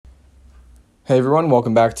Hey everyone,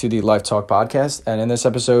 welcome back to the Life Talk podcast. And in this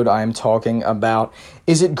episode, I am talking about,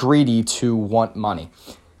 is it greedy to want money?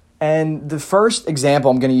 And the first example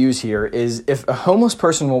I'm going to use here is if a homeless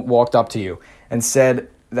person walked up to you and said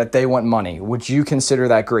that they want money, would you consider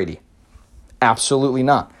that greedy? Absolutely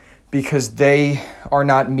not, because they are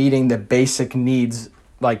not meeting the basic needs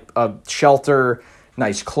like shelter,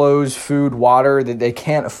 nice clothes, food, water, that they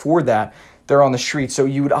can't afford that. They're on the street. So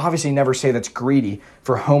you would obviously never say that's greedy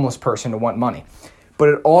for a homeless person to want money. But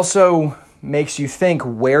it also makes you think,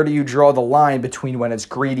 where do you draw the line between when it's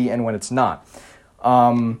greedy and when it's not?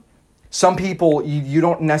 Some people, you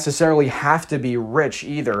don't necessarily have to be rich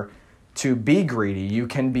either to be greedy. You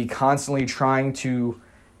can be constantly trying to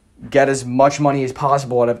get as much money as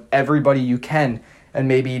possible out of everybody you can and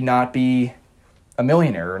maybe not be a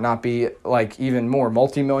millionaire or not be like even more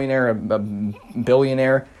multimillionaire, a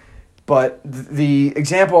billionaire. But the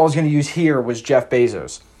example I was going to use here was Jeff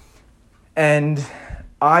Bezos. And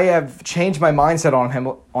I have changed my mindset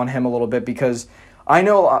on him a little bit because I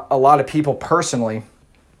know a lot of people personally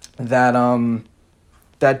that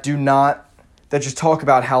just talk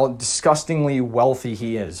about how disgustingly wealthy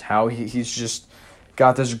he is, how he's just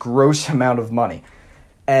got this gross amount of money.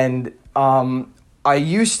 And I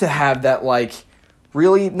used to have that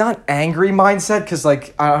really not angry mindset because I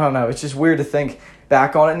don't know, it's just weird to think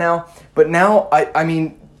back on it now. But now, I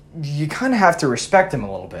mean, you kind of have to respect him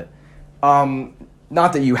a little bit.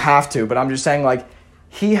 Not that you have to, but I'm just saying,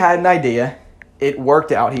 he had an idea, it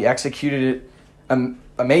worked out, he executed it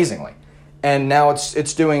amazingly, and now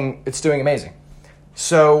it's doing amazing.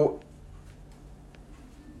 So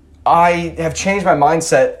I have changed my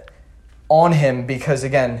mindset on him because,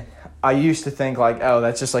 again, I used to think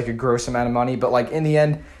that's just a gross amount of money, but in the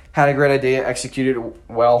end, had a great idea, executed it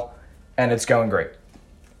well, and it's going great.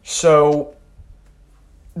 So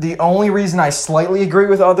the only reason I slightly agree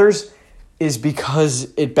with others is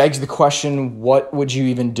because it begs the question, what would you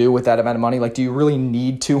even do with that amount of money? Do you really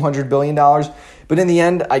need $200 billion? But in the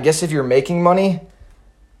end, I guess if you're making money,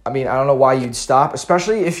 I mean, I don't know why you'd stop,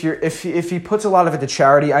 especially if he puts a lot of it to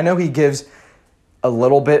charity. I know he gives a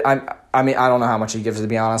little bit. I mean, I don't know how much he gives, to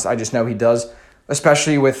be honest. I just know he does.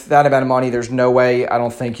 Especially with that amount of money, there's no way, I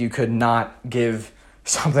don't think you could not give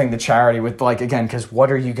something to charity with, again, because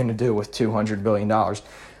what are you going to do with $200 billion?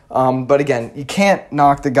 But again, you can't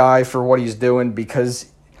knock the guy for what he's doing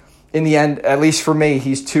because in the end, at least for me,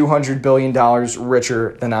 he's $200 billion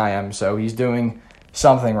richer than I am. So he's doing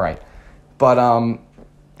something right. But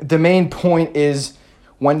the main point is,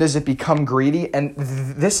 when does it become greedy? And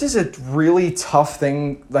this is a really tough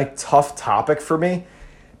thing, tough topic for me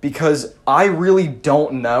because I really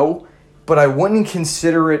don't know, but I wouldn't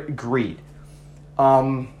consider it greed.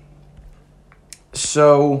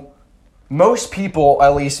 So most people,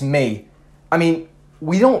 at least me, I mean,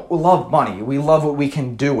 we don't love money. We love what we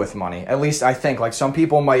can do with money. At least I think. Some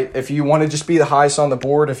people might, if you want to just be the highest on the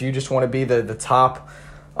board, if you just want to be the top,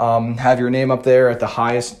 have your name up there at the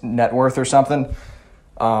highest net worth or something,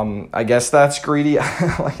 I guess that's greedy.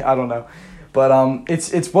 I don't know. But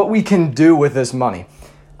it's what we can do with this money.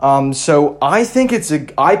 So I think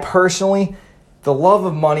I personally, the love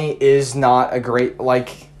of money is not a great,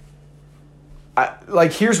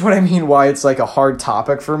 here's what I mean why it's a hard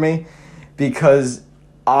topic for me, because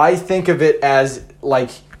I think of it as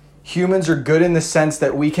humans are good in the sense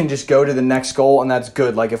that we can just go to the next goal and that's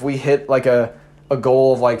good. If we hit a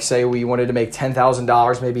goal of say we wanted to make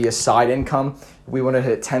 $10,000, maybe a side income, we want to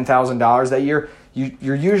hit $10,000 that year,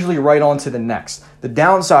 you're usually right on to the next. The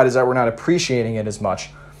downside is that we're not appreciating it as much.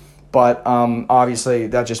 But obviously,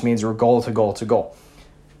 that just means we're goal to goal to goal.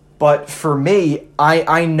 But for me,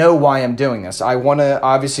 I know why I'm doing this. I want to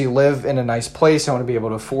obviously live in a nice place. I want to be able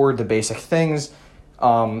to afford the basic things.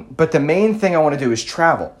 But the main thing I want to do is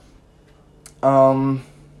travel.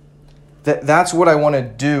 That's what I want to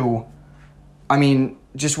do. I mean,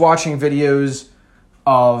 just watching videos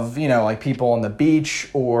of, people on the beach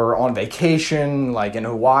or on vacation, in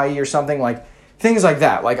Hawaii or something, things like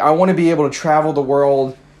that. I want to be able to travel the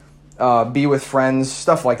world, be with friends,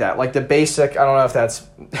 stuff like that. The basic, I don't know if that's,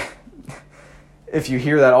 if you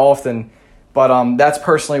hear that often, but that's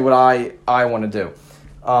personally what I want to do.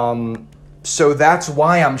 So that's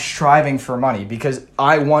why I'm striving for money, because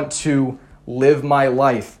I want to live my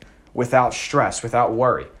life without stress, without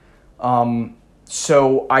worry.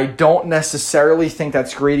 So I don't necessarily think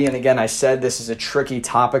that's greedy. And again, I said this is a tricky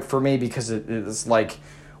topic for me because it's well,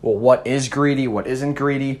 what is greedy? What isn't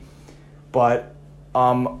greedy? But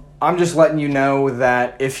I'm just letting you know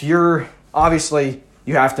that if you're, obviously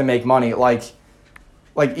you have to make money.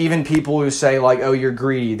 Even people who say oh, you're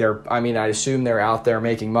greedy, I assume they're out there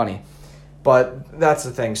making money. But that's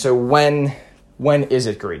the thing. So when when is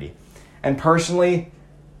it greedy? And personally,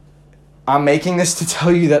 I'm making this to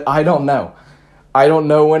tell you that I don't know. I don't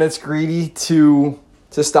know when it's greedy to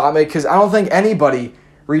stop making, because I don't think anybody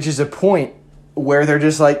reaches a point where they're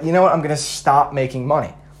just like, you know what, I'm going to stop making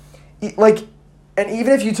money. Like, and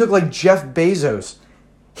even if you took like Jeff Bezos,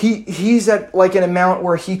 he's at like an amount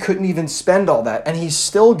where he couldn't even spend all that, and he's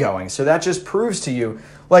still going. So that just proves to you,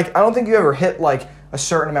 like, I don't think you ever hit like a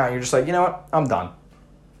certain amount. You're just like, you know what, I'm done.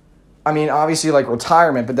 I mean, obviously like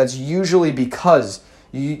retirement, but that's usually because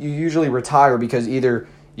you usually retire because either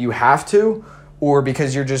you have to, or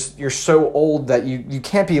because you're so old that you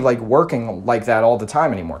can't be like working like that all the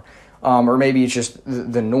time anymore. Or maybe it's just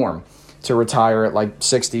the norm to retire at like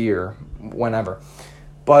 60 or whenever.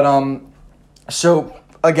 But so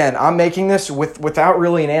again, I'm making this without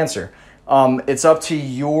really an answer. It's up to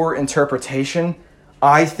your interpretation.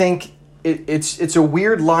 I think it's a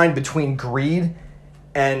weird line between greed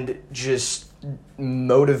and just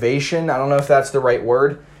motivation. I don't know if that's the right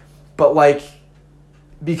word, but like,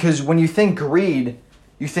 because when you think greed,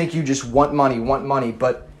 you think you just want money,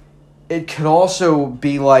 but it could also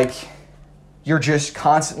be like you're just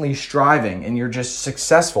constantly striving and you're just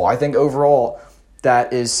successful. I think overall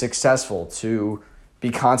that is successful, to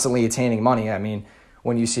be constantly attaining money. I mean,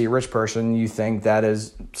 when you see a rich person, you think that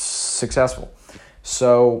is successful.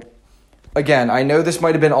 So again, I know this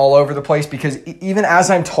might have been all over the place, because even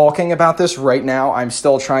as I'm talking about this right now, I'm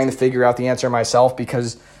still trying to figure out the answer myself,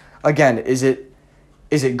 because again, is it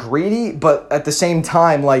greedy? But at the same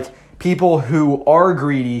time, like, people who are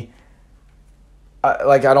greedy,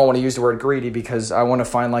 like, I don't want to use the word greedy because I want to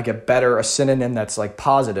find like a synonym that's like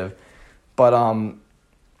positive. But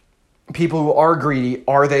people who are greedy,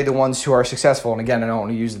 are they the ones who are successful? And again, I don't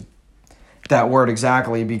want to use that word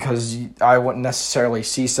exactly, because I wouldn't necessarily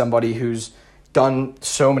see somebody who's done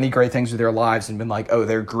so many great things with their lives and been like, oh,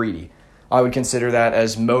 they're greedy. I would consider that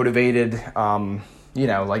as motivated.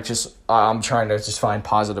 Like, just I'm trying to just find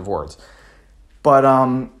positive words. But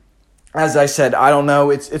as I said, I don't know.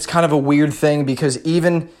 It's kind of a weird thing, because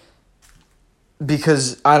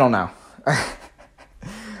I don't know.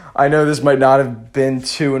 I know this might not have been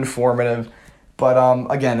too informative, but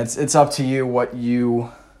again, it's up to you what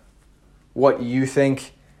you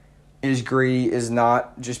think is greedy, is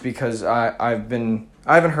not. Just because I haven't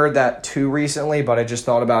heard that too recently, but I just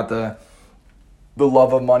thought about the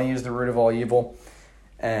love of money is the root of all evil.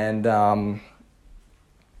 And I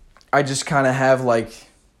just kind of have like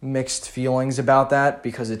mixed feelings about that,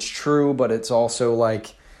 because it's true, but it's also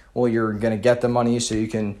like, well, you're going to get the money so you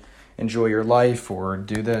can enjoy your life or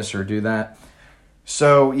do this or do that.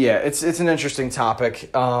 So yeah, it's an interesting topic.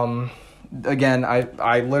 Again,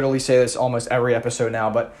 I literally say this almost every episode now,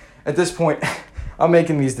 but at this point, I'm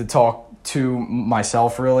making these to talk to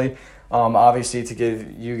myself, really. Obviously to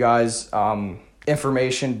give you guys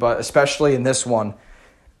information, but especially in this one,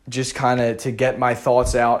 just kind of to get my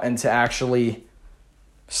thoughts out and to actually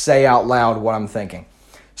say out loud what I'm thinking.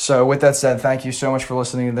 So with that said, thank you so much for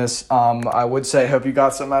listening to this. I would say I hope you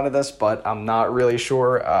got something out of this, but I'm not really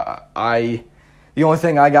sure. The only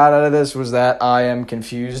thing I got out of this was that I am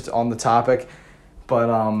confused on the topic.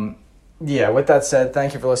 But yeah, with that said,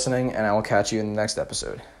 thank you for listening, and I will catch you in the next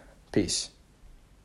episode. Peace.